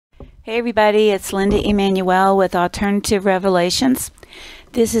Hey everybody, it's Linda Emanuel with Alternative Revelations.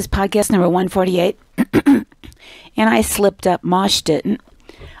 This is podcast number 148, and I slipped up, Mosh didn't.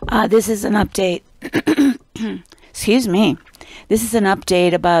 This is an update, excuse me, this is an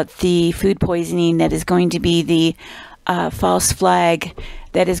update about the food poisoning that is going to be the false flag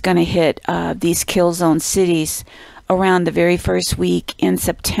that is going to hit these kill zone cities around the very first week in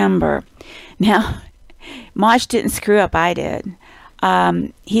September. Now, Mosh didn't screw up, I did.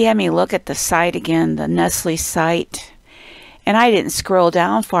 He had me look at the site again, the Nestle site, and I didn't scroll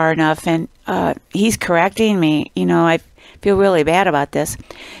down far enough, and he's correcting me. You know, I feel really bad about this.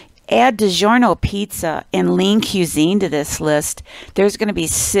 Add DiGiorno pizza and lean cuisine to this list. There's going to be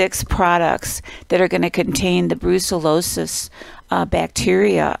 6 products that are going to contain the brucellosis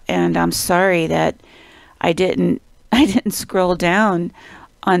bacteria, and I'm sorry that I didn't scroll down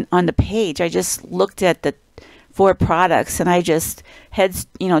on the page. I just looked at the 4 products, and I just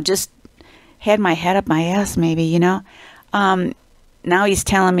had my head up my ass, maybe, now he's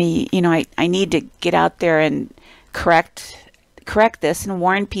telling me, I need to get out there and correct this and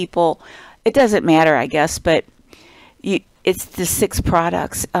warn people. It doesn't matter, I guess, but it's the 6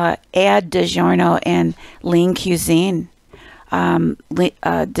 products. Add DiGiorno and lean cuisine.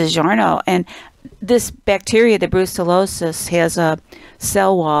 DiGiorno, and this bacteria, the brucellosis, has a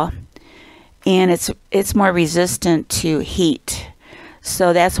cell wall, and it's more resistant to heat.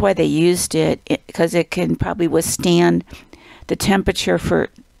 So that's why they used it, because it can probably withstand the temperature for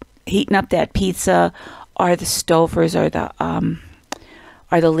heating up that pizza or the Stouffer's or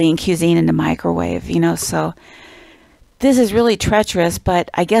the lean cuisine in the microwave, So this is really treacherous, but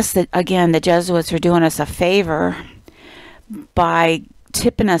I guess that, again, the Jesuits are doing us a favor by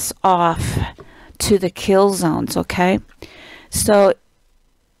tipping us off to the kill zones, okay? So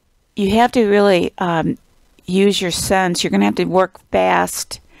you have to really use your sense. You're going to have to work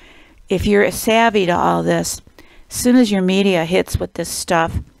fast. If you're savvy to all this, as soon as your media hits with this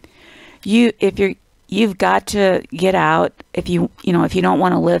stuff, you've got to get out. If you don't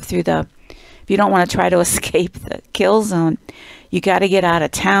want to live through if you don't want to try to escape the kill zone, you got to get out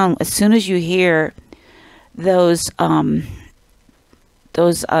of town. As soon as you hear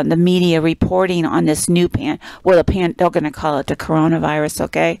the media reporting on this new they're going to call it the coronavirus,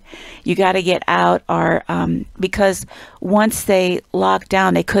 okay? You got to get out, because once they lock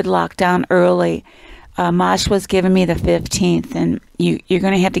down, they could lock down early. Mosh was giving me the 15th, and you're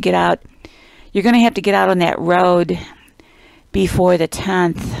going to have to get out. You're going to have to get out on that road before the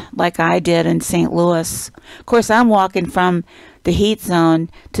 10th, like I did in St. Louis. Of course, I'm walking from the heat zone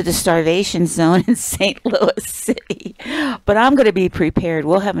to the starvation zone in St. Louis City. But I'm going to be prepared.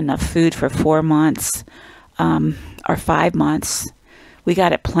 We'll have enough food for 4 months or 5 months. We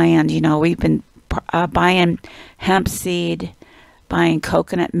got it planned. We've been buying hemp seed, buying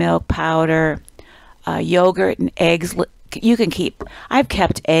coconut milk powder, yogurt and eggs. You can keep. I've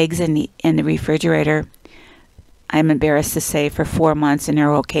kept eggs in the refrigerator, I'm embarrassed to say, for 4 months, and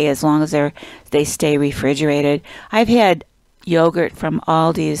they're okay as long as they stay refrigerated. I've had yogurt from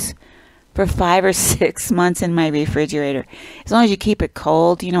Aldi's for 5 or 6 months in my refrigerator, as long as you keep it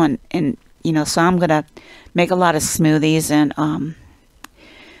cold, and so I'm gonna make a lot of smoothies and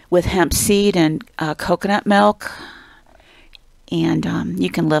with hemp seed and coconut milk, and you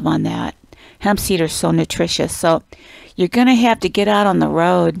can live on that. Hemp seed are so nutritious. So you're gonna have to get out on the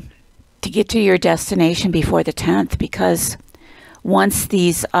road to get to your destination before the 10th, because once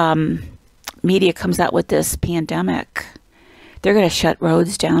these media comes out with this pandemic, they're going to shut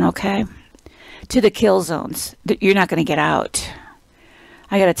roads down, okay? To the kill zones. You're not going to get out.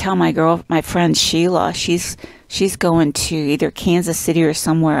 I got to tell my friend Sheila, she's going to either Kansas City or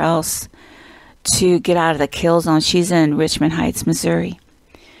somewhere else to get out of the kill zone. She's in Richmond Heights, Missouri.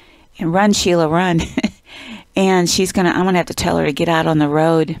 And run, Sheila, run. And I'm going to have to tell her to get out on the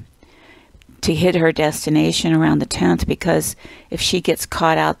road to hit her destination around the 10th, because if she gets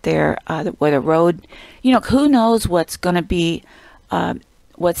caught out there where the road, who knows what's going to be,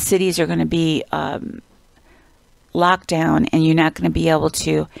 what cities are going to be locked down, and you're not going to be able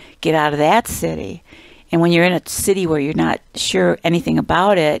to get out of that city. And when you're in a city where you're not sure anything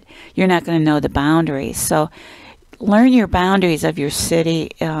about it, you're not going to know the boundaries. So learn your boundaries of your city,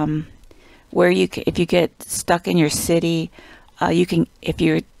 where if you get stuck in your city,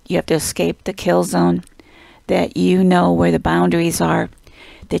 you have to escape the kill zone, that where the boundaries are,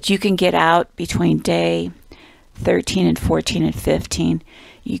 that you can get out between day 13 and 14 and 15.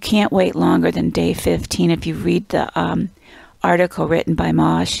 You can't wait longer than day 15 if you read the article written by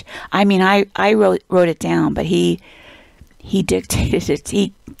Mosh. I mean, I wrote it down, but he dictated it.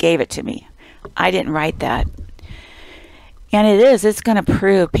 He gave it to me. I didn't write that. And it's going to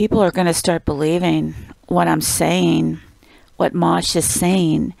prove, people are going to start believing what I'm saying, what Mosh is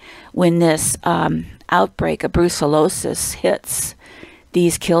saying, when this outbreak of brucellosis hits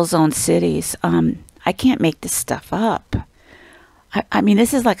these kill zone cities. I can't make this stuff up. I mean,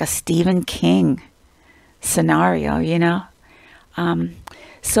 this is like a Stephen King scenario, you know?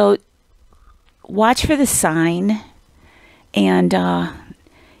 So watch for the sign. And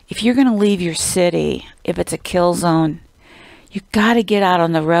if you're going to leave your city, if it's a kill zone, you got to get out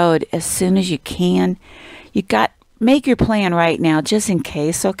on the road as soon as you can. Make your plan right now, just in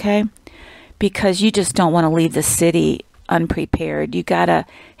case, okay? Because you just don't want to leave the city unprepared. You got to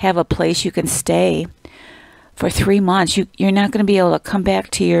have a place you can stay for 3 months. You're not going to be able to come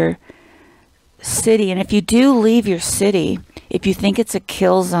back to your city. And if you do leave your city, if you think it's a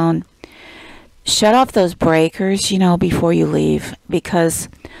kill zone, shut off those breakers, you know, before you leave, because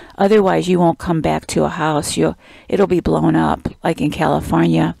otherwise you won't come back to a house. It'll be blown up, like in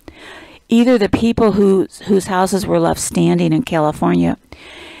California. Either the people whose houses were left standing in California,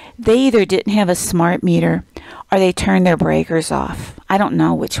 they either didn't have a smart meter or they turned their breakers off. I don't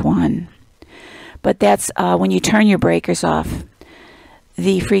know which one. But that's when you turn your breakers off,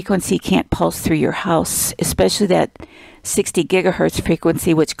 the frequency can't pulse through your house, especially that 60 gigahertz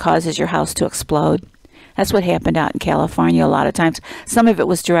frequency, which causes your house to explode. That's what happened out in California a lot of times. Some of it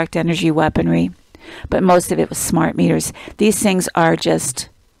was direct energy weaponry, but most of it was smart meters. These things are just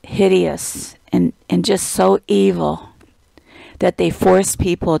hideous and just so evil that they forced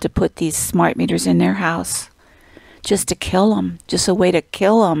people to put these smart meters in their house just to kill them, just a way to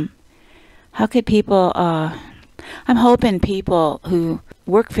kill them. How could people, I'm hoping people who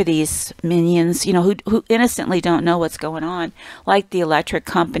work for these minions, you know, who innocently don't know what's going on, like the electric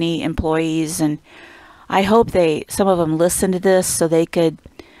company employees, and I hope some of them listen to this so they could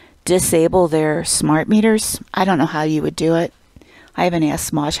disable their smart meters. I don't know how you would do it. I haven't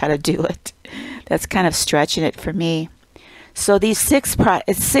asked Mosh how to do it. That's kind of stretching it for me. So these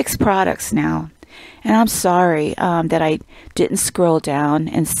it's 6 products now, and I'm sorry that I didn't scroll down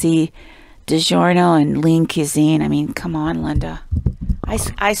and see DiGiorno and Lean Cuisine. I mean, come on, Linda.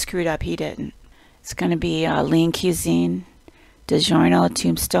 I screwed up. He didn't. It's going to be Lean Cuisine, DiGiorno,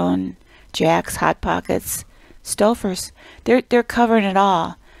 Tombstone, Jack's, Hot Pockets, Stouffer's. They're covering it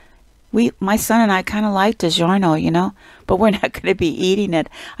all. My son and I kind of like DiGiorno, you know, but we're not going to be eating it.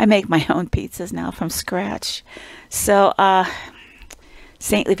 I make my own pizzas now from scratch. So,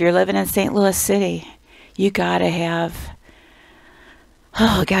 if you're living in St. Louis City, you got to have,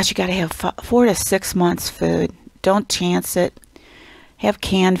 oh gosh, you got to have 4 to 6 months food. Don't chance it. Have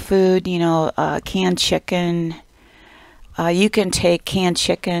canned food, you know, canned chicken. You can take canned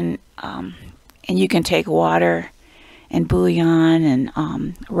chicken, and you can take water and bouillon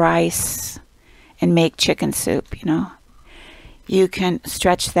and rice and make chicken soup, you know. You can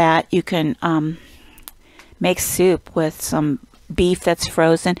stretch that. You can make soup with some beef that's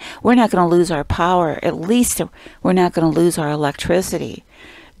frozen. We're not going to lose our power. At least we're not going to lose our electricity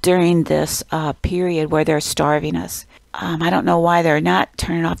during this period where they're starving us. I don't know why they're not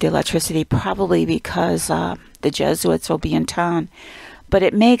turning off the electricity, probably because the Jesuits will be in town. But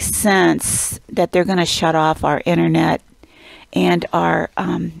it makes sense that they're going to shut off our internet and our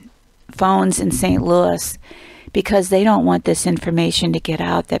phones in St. Louis, because they don't want this information to get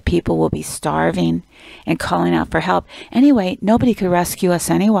out that people will be starving and calling out for help. Anyway, nobody could rescue us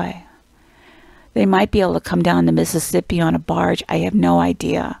anyway. They might be able to come down the Mississippi on a barge. I have no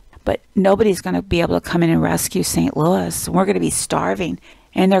idea. But nobody's going to be able to come in and rescue St. Louis. We're going to be starving.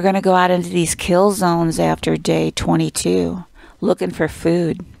 And they're going to go out into these kill zones after day 22 looking for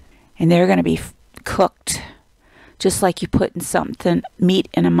food. And they're going to be cooked, just like you put in meat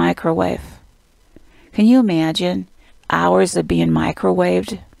in a microwave. Can you imagine hours of being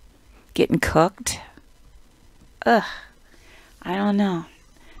microwaved, getting cooked? Ugh, I don't know.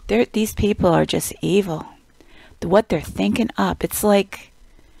 These people are just evil. What they're thinking up, it's like,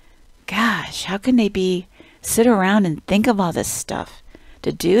 gosh, how can they sit around and think of all this stuff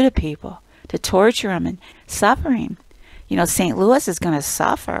to do to people, to torture them and suffering? You know, St. Louis is going to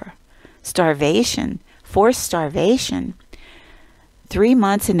suffer starvation, forced starvation. 3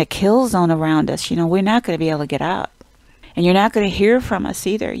 months in the kill zone around us, you know, we're not going to be able to get out. And you're not going to hear from us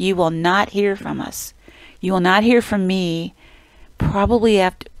either. You will not hear from us. You will not hear from me probably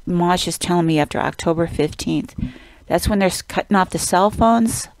after, Mosh is telling me, after October 15th. That's when they're cutting off the cell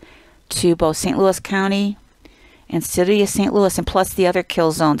phones to both St. Louis County and City of St. Louis, and plus the other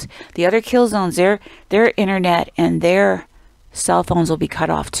kill zones. The other kill zones, their internet and their cell phones will be cut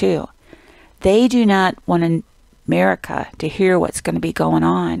off too. They do not want America to hear what's going to be going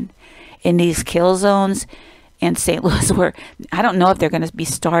on in these kill zones in St. Louis, where I don't know if they're going to be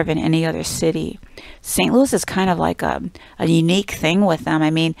starved in any other city. St. Louis is kind of like a unique thing with them. I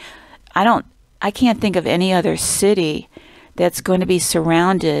mean, I can't think of any other city that's going to be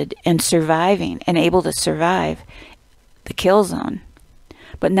surrounded and surviving and able to survive the kill zone.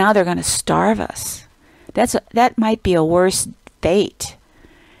 But now they're going to starve us. That might be a worse fate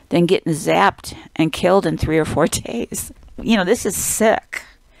than getting zapped and killed in 3 or 4 days. You know, this is sick,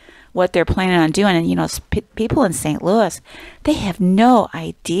 what they're planning on doing. And, you know, people in St. Louis, they have no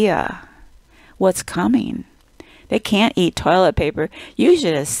idea what's coming. They can't eat toilet paper. You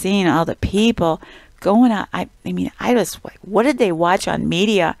should have seen all the people going out. I mean, I was like, what did they watch on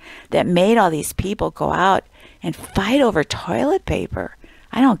media that made all these people go out and fight over toilet paper?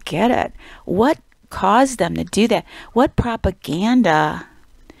 I don't get it. What caused them to do that? What propaganda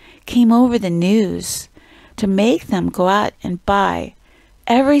came over the news to make them go out and buy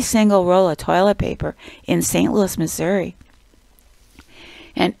every single roll of toilet paper in St. Louis, Missouri?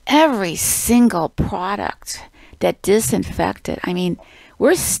 And every single product that disinfected. I mean,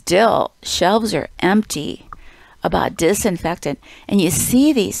 shelves are empty about disinfectant. And you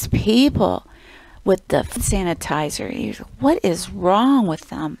see these people with the sanitizer. What is wrong with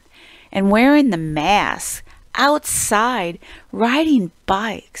them? And wearing the mask outside, riding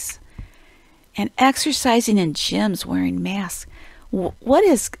bikes, and exercising in gyms wearing masks.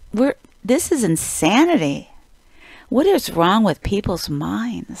 This is insanity. What is wrong with people's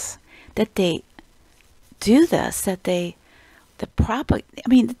minds that they do this, I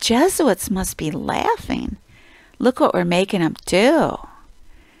mean, the Jesuits must be laughing. Look what we're making them do.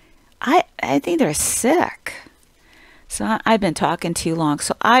 I think they're sick. So I've been talking too long.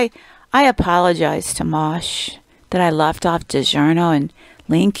 So I apologize to Mosh that I left off DiGiorno and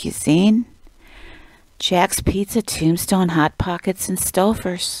Lean Cuisine, Jack's Pizza, Tombstone, Hot Pockets, and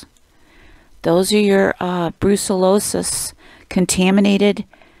Stouffer's. Those are your brucellosis, contaminated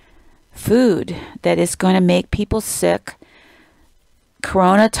food that is going to make people sick.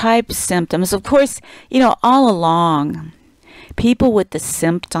 Corona type symptoms. Of course, you know, all along, people with the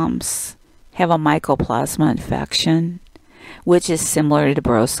symptoms have a mycoplasma infection, which is similar to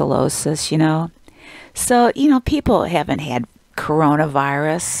brucellosis, you know. So, you know, people haven't had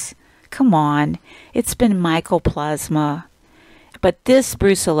coronavirus. Come on. It's been mycoplasma. But this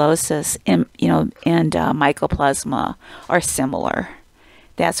brucellosis and mycoplasma are similar.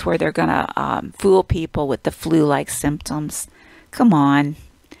 That's where they're going to fool people with the flu-like symptoms. Come on.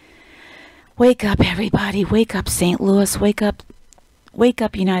 Wake up, everybody. Wake up, St. Louis. Wake up,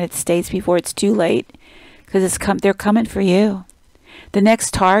 United States, before it's too late. Because they're coming for you. The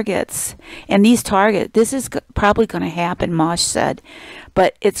next targets. And this is probably going to happen, Mosh said.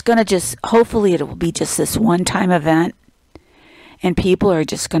 But it's going to hopefully it will be just this one-time event. And people are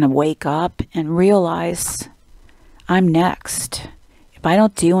just going to wake up and realize, I'm next. If I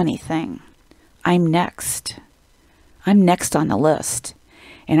don't do anything, I'm next. I'm next on the list.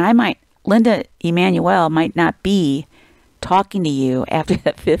 And Linda Emanuel might not be talking to you after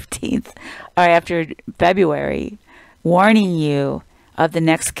the 15th or after February, warning you of the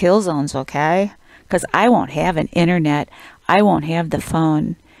next kill zones, okay? Because I won't have an internet. I won't have the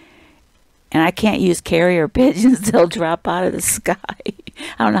phone. And I can't use carrier pigeons. They'll drop out of the sky. I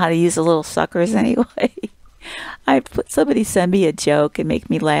don't know how to use the little suckers anyway. Somebody send me a joke and make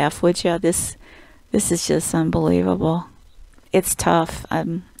me laugh, would you? This is just unbelievable. It's tough.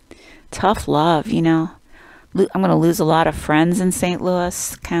 Tough love, you know. I'm going to lose a lot of friends in St.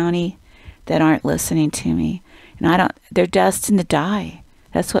 Louis County that aren't listening to me. And they're destined to die.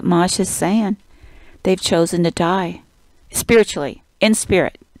 That's what Mosh is saying. They've chosen to die. Spiritually, in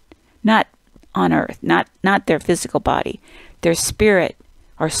spirit. Not on earth, not their physical body. Their spirit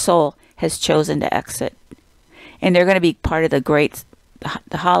or soul has chosen to exit. And they're going to be part of the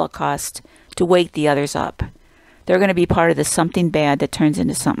Holocaust to wake the others up. They're going to be part of the something bad that turns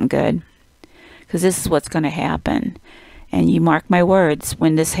into something good. Because this is what's going to happen. And you mark my words,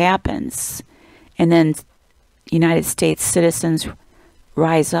 when this happens, and then United States citizens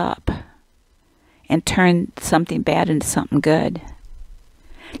rise up and turn something bad into something good.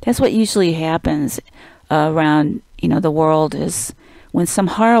 That's what usually happens around, the world, is when some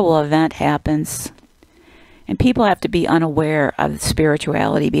horrible event happens. And people have to be unaware of the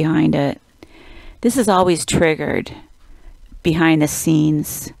spirituality behind it. This is always triggered behind the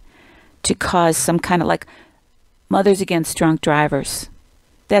scenes to cause some kind of, like Mothers Against Drunk Drivers.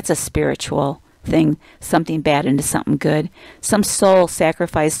 That's a spiritual thing, something bad into something good. Some soul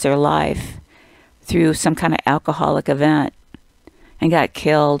sacrificed their life through some kind of alcoholic event and got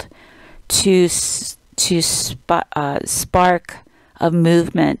killed to spark a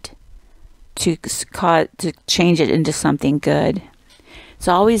movement to change it into something good. It's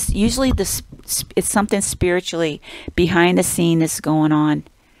always usually this. It's something spiritually behind the scene that's going on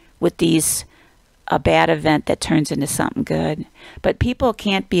with these a bad event that turns into something good. But people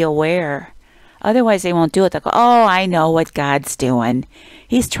can't be aware. Otherwise, they won't do it. They'll go, "Oh, I know what God's doing.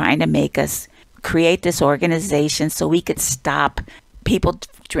 He's trying to make us create this organization so we could stop people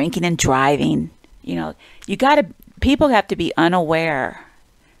drinking and driving." You know, people have to be unaware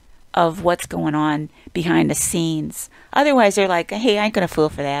of what's going on behind the scenes. Otherwise, they're like, "Hey, I ain't going to fool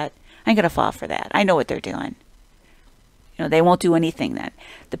for that. I ain't going to fall for that. I know what they're doing." You know, they won't do anything then.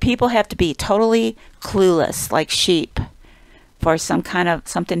 The people have to be totally clueless, like sheep, for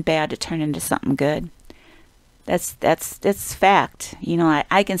something bad to turn into something good. That's fact. You know,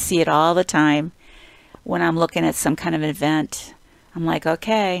 I can see it all the time when I'm looking at some kind of event. I'm like,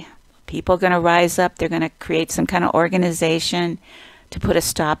 okay, people are going to rise up. They're going to create some kind of organization to put a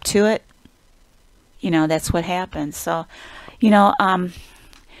stop to it. You know, that's what happens. So, you know,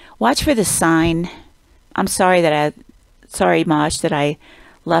 watch for the sign. I'm sorry Mosh, that I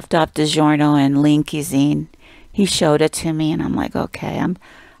left off DiGiorno and Lean Cuisine. He showed it to me, and I'm like, okay,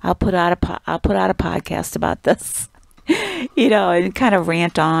 I'll put out a podcast about this, you know, and kind of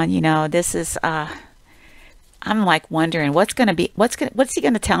rant on. You know, this is I'm like wondering what's he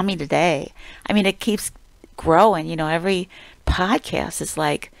gonna tell me today? I mean, it keeps growing. You know, every podcast is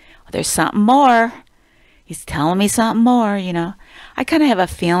like, there's something more. He's telling me something more. You know, I kind of have a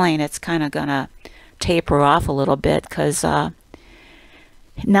feeling it's kind of gonna taper off a little bit, because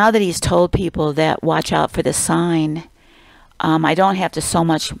now that he's told people that watch out for the sign, I don't have to so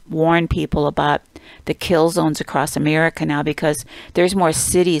much warn people about the kill zones across America now, because there's more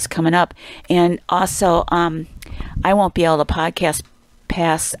cities coming up. And also, I won't be able to podcast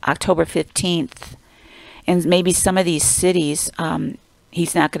past October 15th. And maybe some of these cities,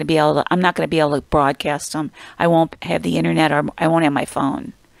 he's not going to be able to, I'm not going to be able to broadcast them. I won't have the internet, or I won't have my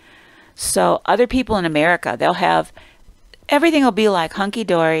phone. So other people in America, they'll have, everything will be like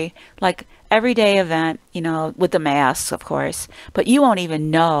hunky-dory, like everyday event, you know, with the masks, of course. But you won't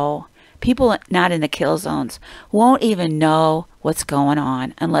even know. People not in the kill zones won't even know what's going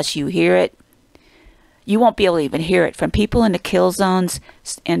on unless you hear it. You won't be able to even hear it from people in the kill zones,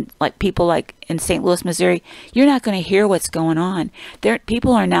 and like people like in St. Louis, Missouri. You're not going to hear what's going on.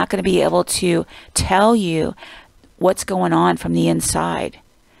 People are not going to be able to tell you what's going on from the inside.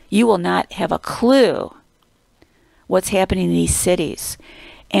 You will not have a clue what's happening in these cities.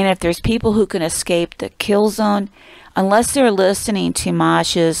 And if there's people who can escape the kill zone, unless they're listening to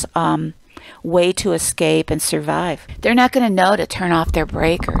Mosh's way to escape and survive, they're not going to know to turn off their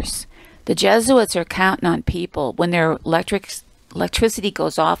breakers. The Jesuits are counting on people when their electricity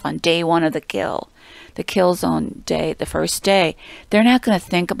goes off on day one of the kill zone day, the first day. They're not going to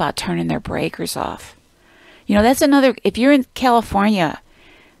think about turning their breakers off. You know, that's another, if you're in California,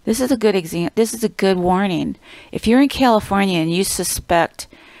 this is a good example. This is a good warning. If you're in California and you suspect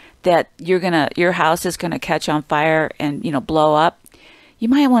that your house is gonna catch on fire and, you know, blow up, you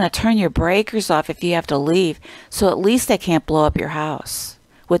might want to turn your breakers off if you have to leave, so at least they can't blow up your house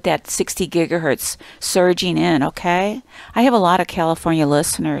with that 60 gigahertz surging in. Okay, I have a lot of California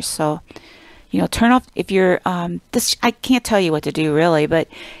listeners, so, you know, turn off if you're this. I can't tell you what to do really, but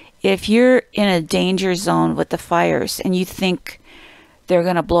if you're in a danger zone with the fires and you think they're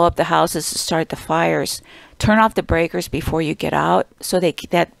going to blow up the houses to start the fires, turn off the breakers before you get out, so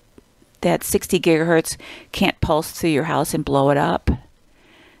that 60 gigahertz can't pulse through your house and blow it up.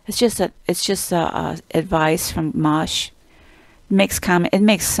 It's just advice from Mosh. It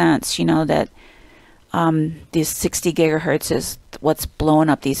makes sense, you know, that these 60 gigahertz is what's blowing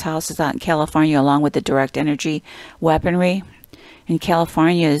up these houses out in California, along with the direct energy weaponry. And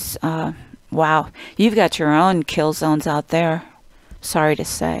California is wow, you've got your own kill zones out there. Sorry to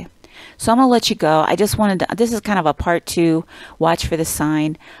say. So I'm going to let you go. I just wanted to, this is kind of a part 2, watch for the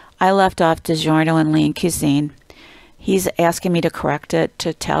sign. I left off DiGiorno and Lean Cuisine. He's asking me to correct it,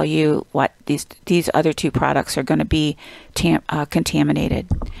 to tell you what these other 2 products are going to be contaminated.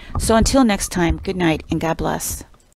 So until next time, good night and God bless.